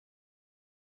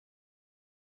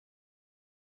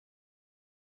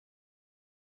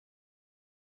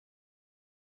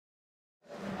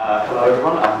Hello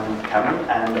everyone, I'm Cameron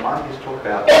and I'm here to talk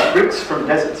about bricks from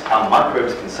deserts, how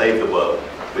microbes can save the world,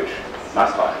 which,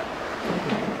 nice title.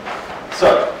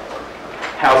 So,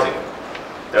 housing.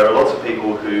 There are lots of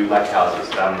people who lack houses.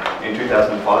 In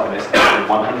 2005, an estimated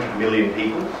 100 million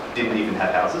people didn't even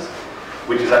have houses,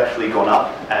 which has actually gone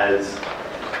up as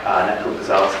natural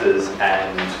disasters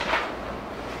and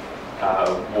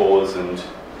wars and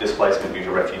displacement due to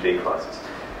refugee crisis.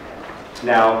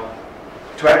 Now,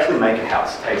 to actually make a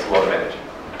house takes a lot of energy.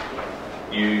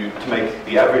 To make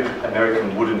the average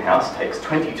American wooden house takes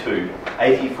 22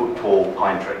 80-foot tall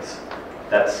pine trees.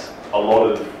 That's a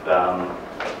lot of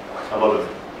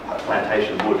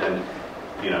plantation wood, and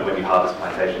when you harvest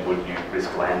plantation wood, you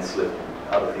risk landslip and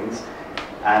other things.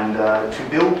 And to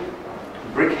build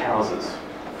brick houses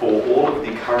for all of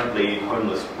the currently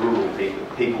homeless rural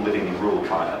people living in rural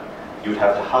China, you would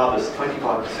have to harvest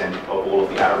 25% of all of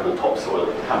the arable topsoil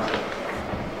in the country.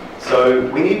 So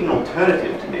we need an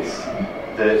alternative to this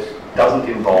that doesn't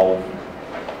involve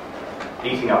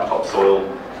eating up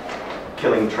topsoil,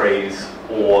 killing trees,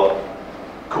 or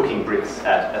cooking bricks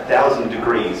at 1,000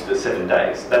 degrees for 7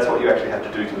 days. That's what you actually have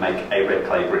to do to make a red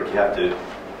clay brick. You have to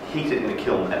heat it in a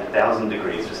kiln at 1,000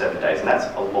 degrees for 7 days, and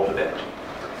that's a lot of energy.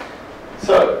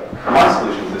 So, my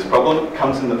solution to this problem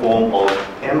comes in the form of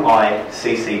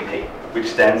MICCP, which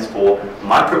stands for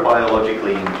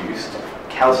Microbiologically Induced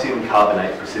Calcium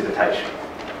Carbonate Precipitation.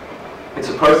 It's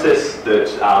a process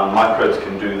that microbes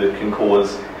can do that can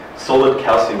cause solid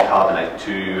calcium carbonate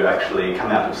to actually come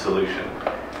out of solution.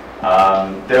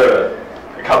 There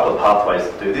are a couple of pathways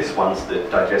to do this, ones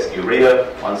that digest urea,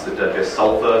 ones that digest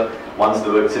sulfur, ones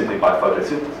that work simply by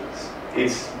photosynthesis.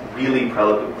 It's really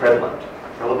prevalent.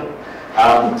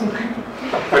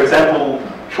 For example,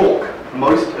 chalk.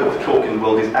 Most of the chalk in the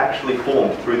world is actually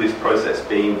formed through this process,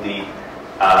 being the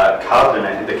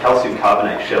calcium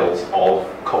carbonate shells of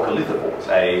coccolithophores,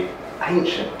 an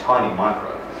ancient tiny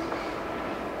microbe.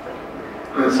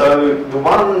 So the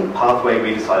one pathway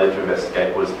we decided to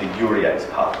investigate was the urease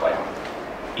pathway.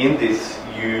 In this,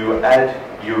 you add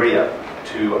urea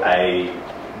to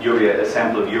a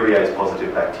sample of urease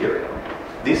positive bacteria.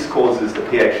 This causes the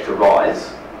pH to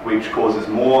rise, which causes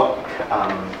more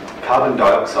carbon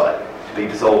dioxide to be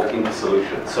dissolved into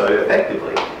solution. So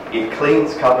effectively, it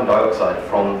cleans carbon dioxide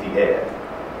from the air.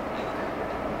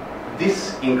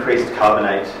 This increased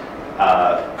carbonate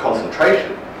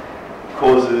concentration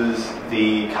causes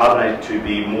the carbonate to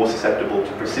be more susceptible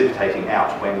to precipitating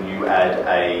out when you add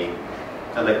a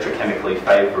electrochemically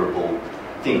favourable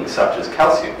thing such as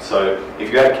calcium. So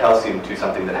if you add calcium to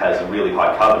something that has a really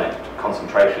high carbonate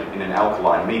concentration in an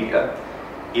alkaline media,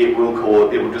 it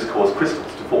will just cause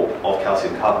crystals to form of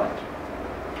calcium carbonate.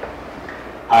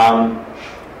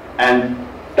 And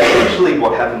essentially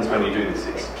what happens when you do this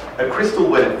is, a crystal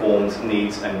when it forms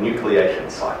needs a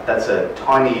nucleation site. That's a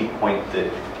tiny point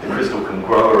that the crystal can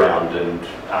grow around and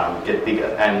get bigger.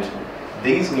 And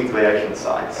these nucleation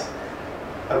sites,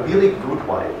 a really good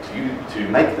way to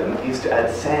make them is to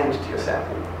add sand to your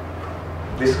sample.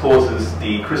 This causes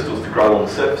the crystals to grow on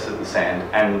the surface of the sand,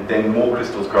 and then more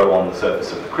crystals grow on the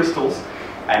surface of the crystals,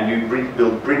 and you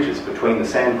build bridges between the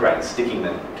sand grains, sticking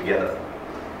them together.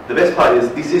 The best part is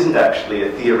this isn't actually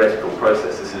a theoretical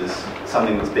process. This is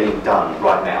something that's being done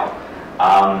right now.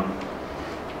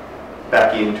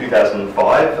 Back in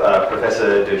 2005,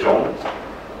 Professor De Jong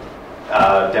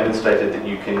demonstrated that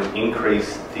you can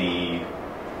increase the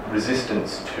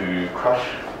resistance to crush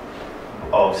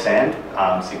of sand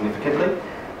significantly.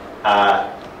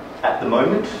 At the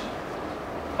moment,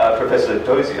 Professor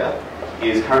Dozier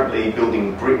is currently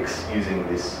building bricks using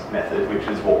this method, which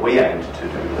is what we aimed to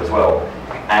do as well.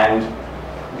 And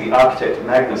the architect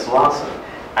Magnus Larsson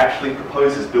actually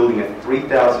proposes building a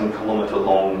 3,000 kilometre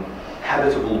long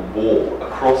habitable wall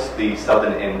across the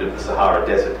southern end of the Sahara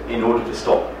Desert in order to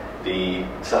stop the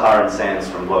Saharan sands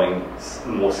from blowing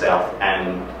more south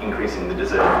and increasing the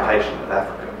desertification of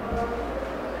Africa.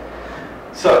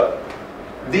 So,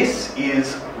 this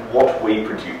is what we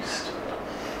produced.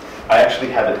 I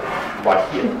actually have it right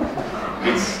here.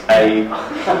 It's a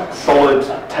solid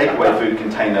takeaway food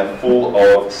container full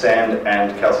of sand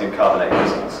and calcium carbonate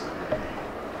crystals.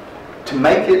 To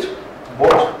make it,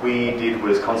 what we did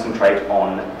was concentrate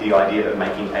on the idea of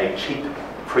making a cheap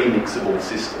pre-mixable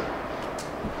system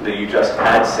that you just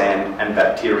add sand and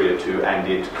bacteria to,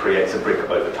 and it creates a brick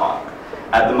over time.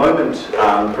 At the moment,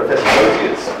 Professor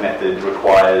Dozier's method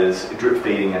requires drip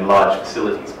feeding and large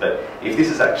facilities, but if this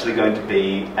is actually going to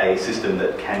be a system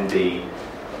that can be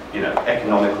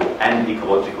economical and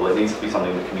ecological, it needs to be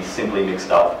something that can be simply mixed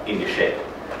up in your shed,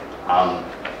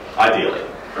 ideally.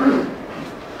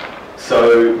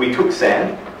 So we took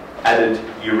sand, added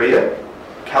urea,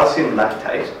 calcium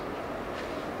lactate,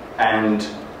 and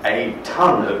a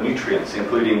ton of nutrients,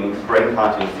 including brain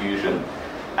part infusion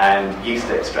and yeast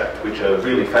extract, which are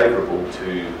really favourable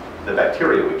to the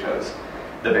bacteria we chose.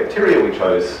 The bacteria we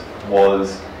chose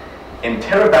was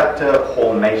Enterobacter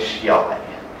hormetii.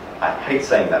 I hate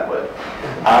saying that word.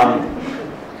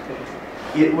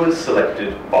 It was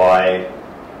selected by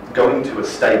going to a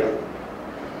stable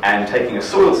and taking a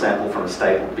soil sample from a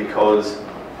stable, because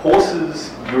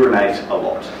horses urinate a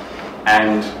lot.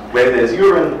 And where there's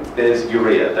urine, there's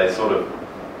urea. They sort of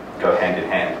go hand in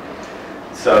hand.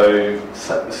 So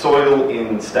soil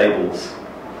in stables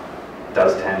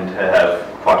does tend to have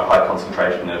quite a high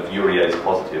concentration of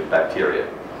urease-positive bacteria.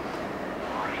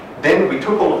 Then we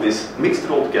took all of this, mixed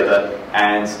it all together,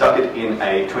 and stuck it in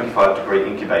a 25-degree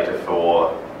incubator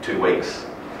for 2 weeks.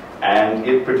 And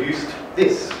it produced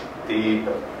this, the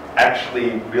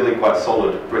actually really quite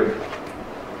solid brick.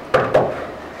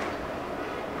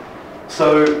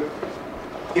 So,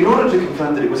 in order to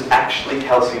confirm that it was actually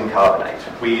calcium carbonate,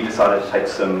 we decided to take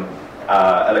some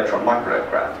electron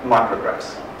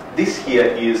micrographs. This here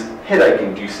is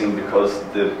headache-inducing because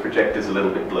the projector's a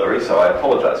little bit blurry, so I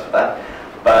apologise for that.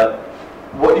 But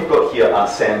what you've got here are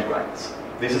sand grains.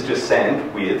 This is just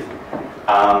sand with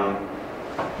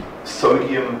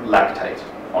sodium lactate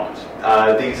on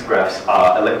it. These graphs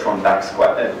are electron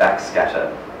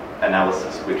backscatter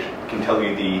analysis, which can tell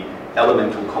you the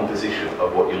elemental composition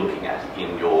of what you're looking at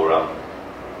in your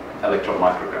electron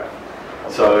micrograph.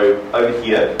 So over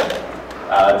here,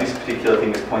 this particular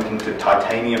thing is pointing to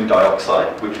titanium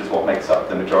dioxide, which is what makes up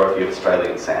the majority of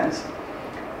Australian sands.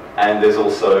 And there's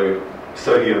also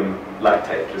sodium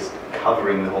lactate just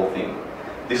covering the whole thing.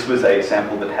 This was a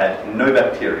sample that had no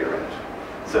bacteria in it.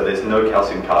 So there's no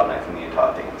calcium carbonate in the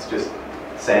entire thing. It's just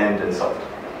sand and salt.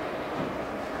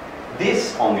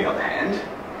 This, on the other hand,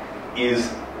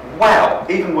 is, wow,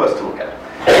 even worse to look at.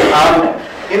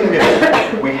 In the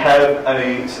middle, we have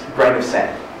a grain of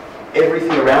sand.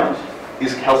 Everything around it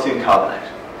is calcium carbonate.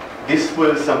 This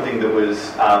was something that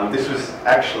was, this was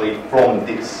actually from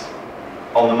this.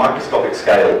 On the microscopic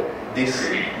scale, this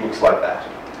looks like that.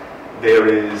 There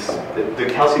is, the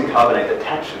calcium carbonate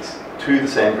attaches to the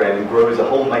sand grain and grows a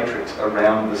whole matrix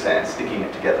around the sand, sticking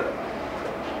it together.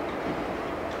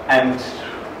 And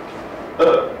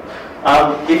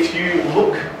if you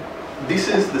look, this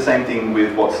is the same thing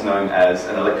with what's known as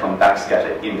an electron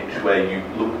backscatter image, where you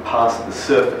look past the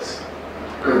surface.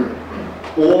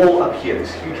 All up here,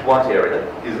 this huge white area,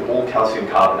 is all calcium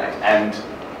carbonate, and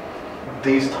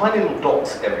these tiny little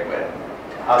dots everywhere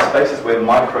are spaces where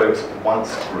microbes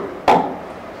once grew.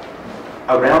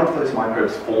 Around those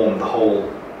microbes form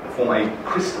a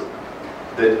crystal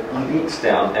that links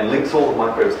down and links all the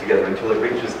microbes together until it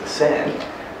reaches the sand,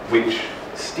 which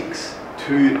sticks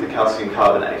to the calcium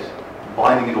carbonate,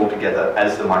 binding it all together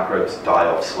as the microbes die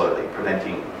off slowly,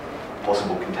 preventing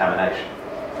possible contamination.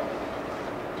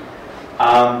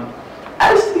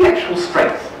 As to the actual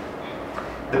strength,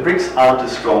 the bricks aren't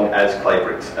as strong as clay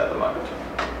bricks at the moment.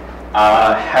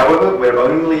 However, we're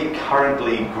only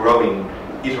currently growing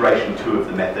iteration 2 of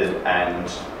the method and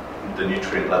the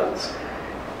nutrient levels.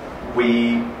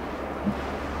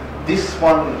 This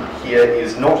one here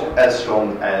is not as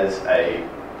strong as a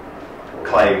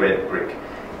clay red brick,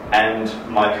 and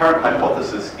my current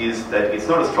hypothesis is that it's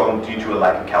not as strong due to a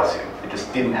lack of calcium. It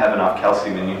just didn't have enough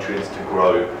calcium and nutrients to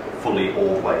grow fully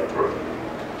all the way through.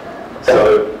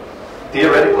 So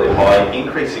theoretically, by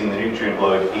increasing the nutrient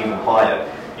load even higher,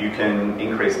 you can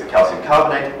increase the calcium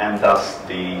carbonate and thus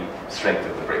the strength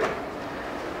of the brick.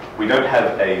 We don't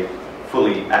have a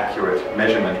fully accurate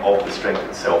measurement of the strength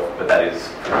itself, but that is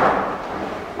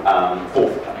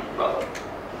forthcoming, rather.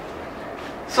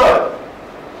 So,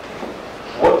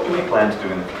 what do we plan to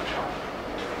do in the future?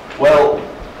 Well,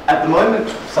 at the moment,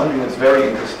 something that's very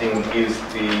interesting is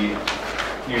the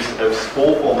use of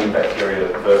spore-forming bacteria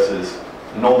versus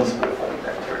non-spore-forming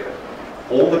bacteria.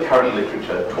 All the current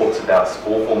literature talks about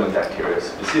spore-forming bacteria,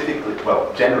 specifically,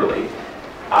 well, generally,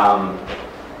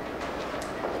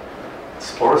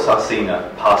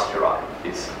 Sporosarcina pasteuri.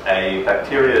 It's a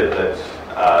bacteria that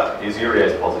is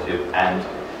urease positive and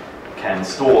can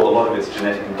store a lot of its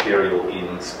genetic material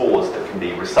in spores that can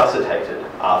be resuscitated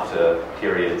after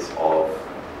periods of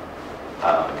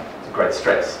great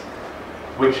stress,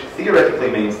 which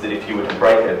theoretically means that if you were to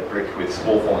break a brick with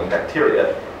spore-forming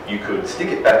bacteria, you could stick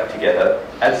it back together,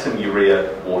 add some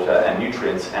urea, water and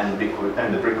nutrients, and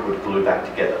the brick would glue back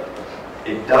together.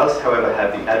 It does, however,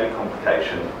 have the added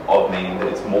complication of meaning that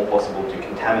it's more possible to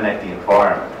contaminate the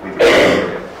environment with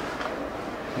bacteria.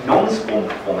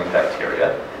 Non-spore-forming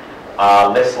bacteria are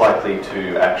less likely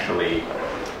to actually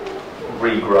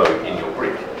regrow in your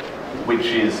brick, which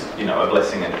is, you know, a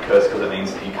blessing and a curse because it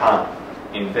means that you can't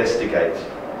investigate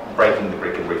breaking the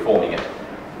brick and reforming it.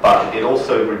 But it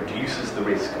also reduces the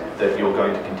risk that you're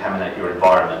going to contaminate your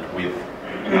environment with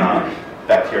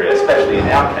bacteria, especially in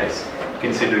our case,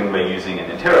 considering we're using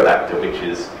an Enterobacter, which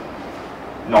is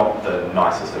not the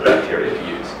nicest of bacteria to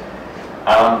use.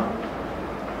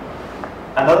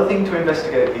 Another thing to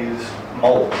investigate is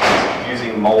molds,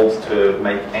 using molds to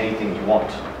make anything you want.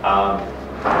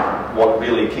 What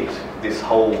really kicked this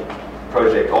whole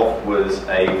project off was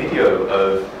a video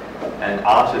of an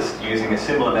artist using a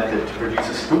similar method to produce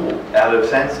a stool out of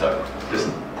sandstone. Just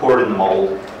pour it in the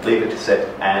mold, leave it to set,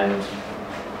 and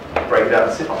break it out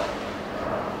and sit on it.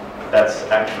 That's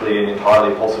actually an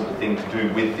entirely possible thing to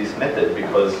do with this method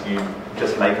because you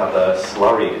just make up a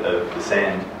slurry of the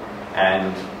sand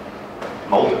and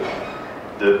mold it.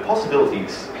 The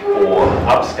possibilities for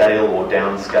upscale or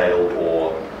downscale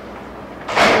or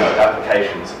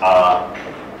applications are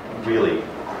really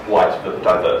quite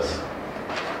diverse.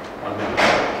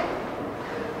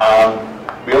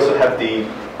 We also have the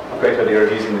great idea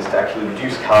of using this to actually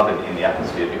reduce carbon in the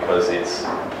atmosphere because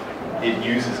it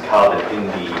uses carbon in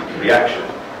the reaction.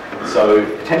 So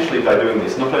potentially by doing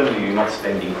this, not only are you not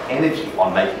spending energy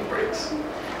on making bricks,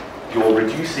 you're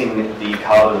reducing the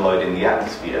carbon load in the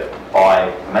atmosphere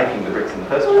by making the bricks in the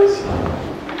first place.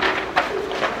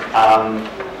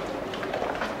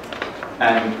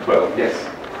 And, well, yes.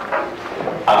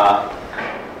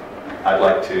 I'd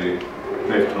like to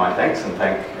move to my thanks and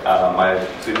thank my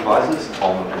supervisors,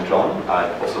 Tom and John.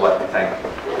 I'd also like to thank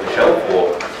Michelle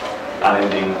for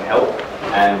unending help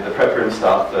and the prep room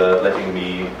staff for letting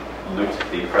me loot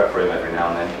the prep room every now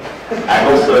and then. And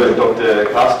also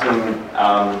Dr. Carsten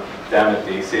down at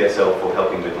the CSL for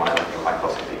helping with my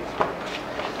microscopy.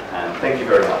 And thank you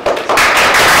very much.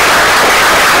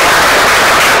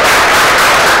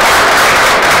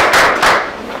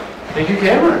 Thank you,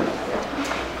 Cameron.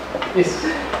 Yes.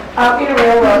 In a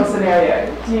real-world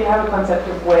scenario, do you have a concept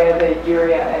of where the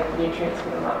urea and nutrients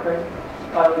from the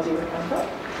microbiology would come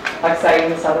from? Like, say,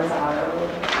 in the Southern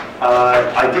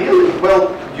Sahara? Ideally,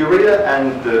 well, urea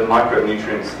and the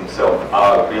micronutrients themselves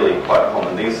are really quite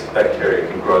common. These bacteria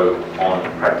can grow on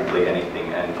practically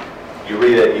anything, and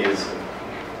urea is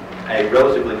a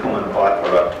relatively common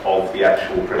byproduct of the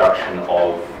actual production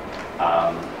of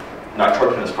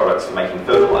nitrogenous products for making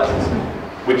fertilizers,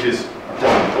 which is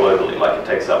done globally. Like, it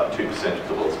takes up 2% of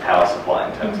the world's power supply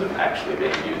in terms of actually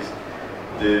being used.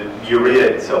 The urea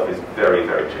itself is very,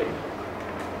 very cheap.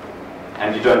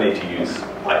 And you don't need to use,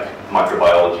 like,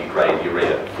 microbiology grade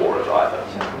urea for it either.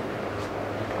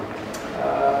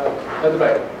 At the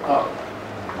back.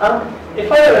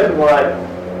 If I remember my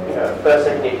first,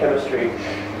 second year chemistry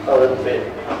a little bit,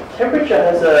 temperature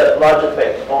has a large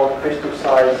effect on crystal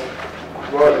size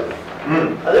growth.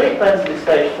 Are there any plans at this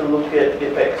stage to look at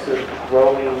the effects of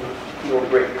growing your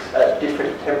bricks at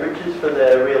different temperatures for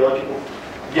their rheological?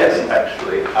 Yes,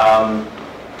 actually.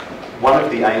 One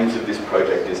of the aims of this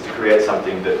project is to create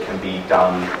something that can be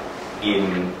done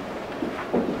in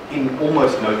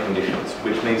almost no conditions,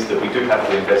 which means that we do have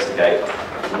to investigate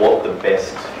what the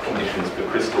best conditions for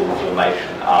crystal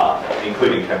formation are,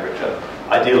 including temperature.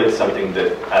 Ideally, it's something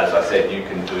that, as I said, you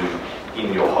can do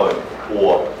in your home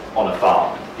or on a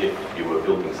farm if you were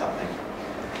building something.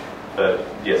 But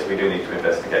yes, we do need to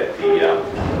investigate the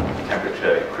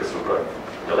temperature crystal growth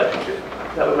relationship.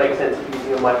 That would make sense if you're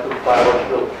using a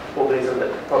microbiological organism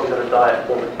that's probably going to die at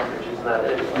warmer temperatures than that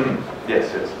anyway.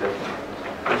 Yes,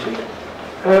 definitely.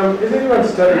 Has anyone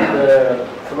studied the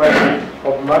formation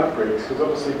of mud bricks? Because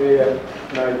obviously they're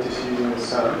made just using the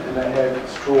sun, and they have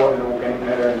straw and organic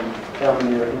matter and cow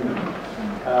manure in them.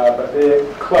 But they're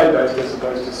clay-based as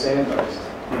opposed to sand-based,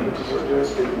 which is what you're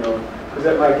speaking of. Because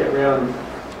that may get around,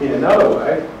 in another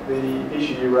way, the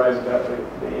issue you raised about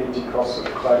the energy costs of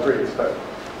clay bricks. But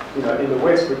in the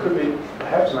West, we could be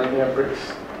perhaps making our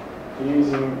bricks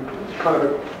using kind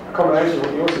of a combination of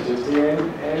what you're suggesting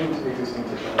and existing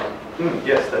technology.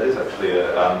 Yes, that is actually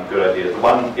a good idea. The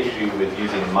one issue with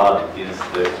using mud is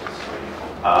that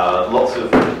lots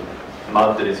of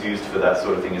mud that is used for that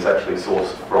sort of thing is actually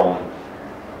sourced from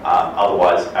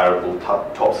otherwise arable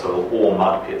topsoil or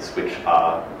mud pits, which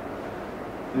are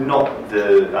not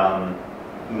the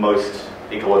most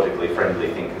ecologically friendly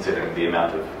thing, considering the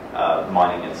amount of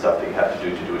mining and stuff that you have to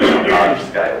do it on a large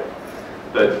scale.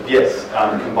 But yes,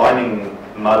 combining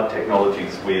mud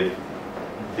technologies with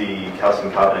the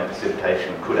calcium carbonate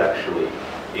precipitation could actually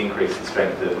increase the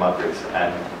strength of mud bricks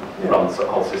and run the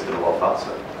whole system a lot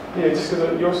faster. Yeah, just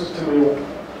because your system will,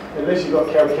 unless you've got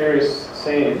calcareous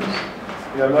sands,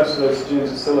 most of those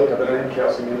dunes are silica, but don't have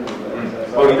calcium in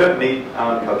them. Well, you don't need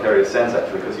calcareous sands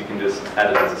actually, because you can just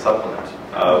add it as a supplement.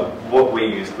 What we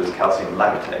used was calcium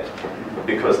lactate,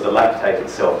 because the lactate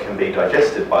itself can be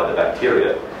digested by the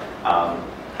bacteria.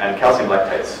 And calcium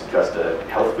lactate's just a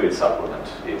health food supplement.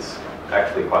 It's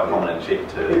actually quite common and cheap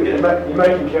to get. You're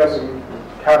making calcium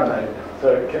carbonate,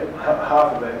 so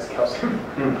half of that is calcium.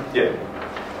 Yeah.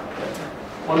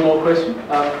 One more question.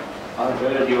 I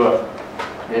heard you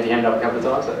had your hand up a couple of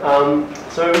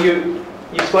times. So you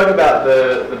spoke about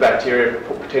the bacteria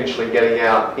potentially getting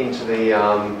out into the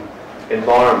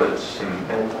environment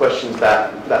and questions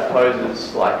that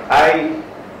poses. Like,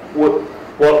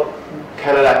 what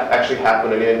can it actually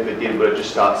happen? And if it did, would it just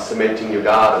start cementing your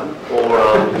garden? Or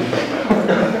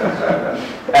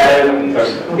and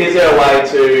is there a way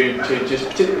to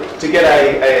get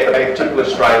a particular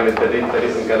strain that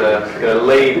isn't going to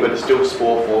leave, but it's still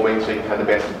spore forming, so you can have the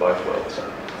best of both worlds?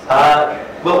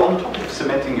 Well, on top of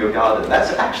cementing your garden,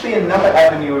 that's actually another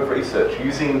avenue of research,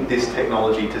 using this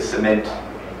technology to cement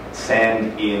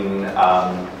sand in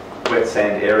wet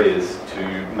sand areas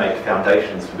to make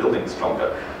foundations for buildings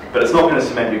stronger. But it's not going to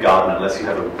cement your garden unless you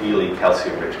have a really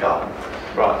calcium-rich garden.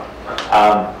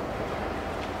 Right.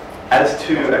 As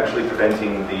to actually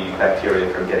preventing the bacteria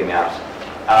from getting out,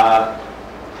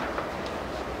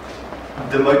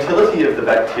 the motility of the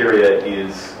bacteria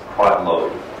is quite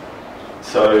low.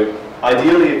 So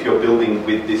ideally, if you're building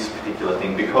with this particular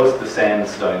thing, because the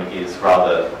sandstone is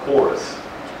rather porous,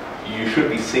 you should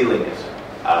be sealing it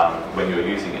when you're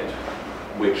using it,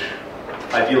 which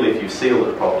ideally, if you seal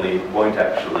it properly, won't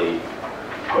actually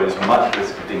pose much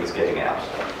risk of things getting out.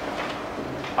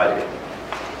 Ideally.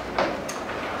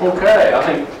 Okay, I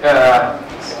think a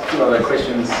few other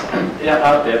questions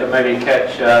out there, but maybe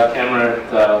catch camera at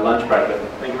the lunch break.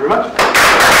 Thank you very much.